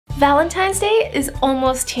Valentine's Day is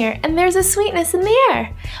almost here and there's a sweetness in the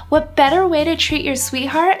air. What better way to treat your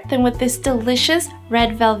sweetheart than with this delicious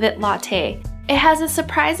Red Velvet Latte? It has a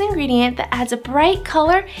surprise ingredient that adds a bright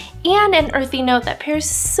color and an earthy note that pairs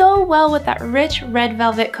so well with that rich red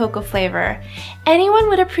velvet cocoa flavor. Anyone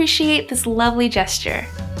would appreciate this lovely gesture.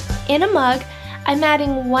 In a mug, I'm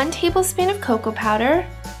adding 1 tablespoon of cocoa powder,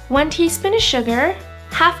 1 teaspoon of sugar,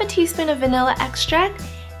 half a teaspoon of vanilla extract,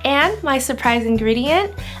 and my surprise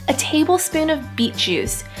ingredient, a tablespoon of beet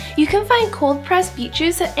juice. You can find cold pressed beet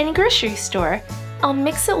juice at any grocery store. I'll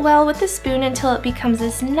mix it well with the spoon until it becomes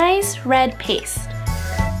this nice red paste.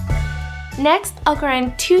 Next, I'll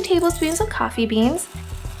grind 2 tablespoons of coffee beans.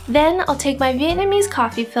 Then I'll take my Vietnamese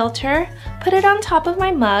coffee filter, put it on top of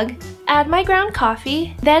my mug, add my ground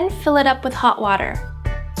coffee, then fill it up with hot water.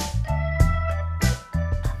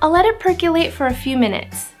 I'll let it percolate for a few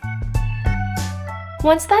minutes.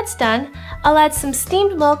 Once that's done, I'll add some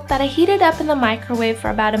steamed milk that I heated up in the microwave for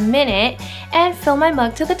about a minute and fill my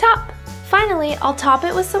mug to the top. Finally, I'll top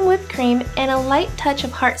it with some whipped cream and a light touch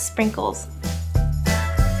of heart sprinkles.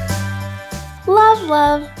 Love,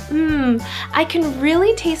 love. I can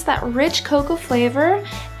really taste that rich cocoa flavor,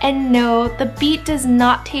 and no, the beet does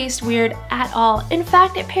not taste weird at all. In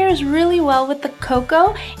fact, it pairs really well with the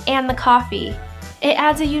cocoa and the coffee. It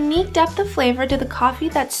adds a unique depth of flavor to the coffee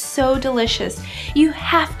that's so delicious. You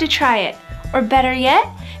have to try it. Or better yet,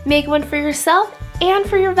 make one for yourself and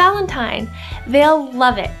for your Valentine. They'll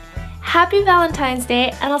love it. Happy Valentine's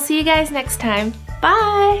Day, and I'll see you guys next time.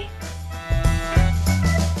 Bye!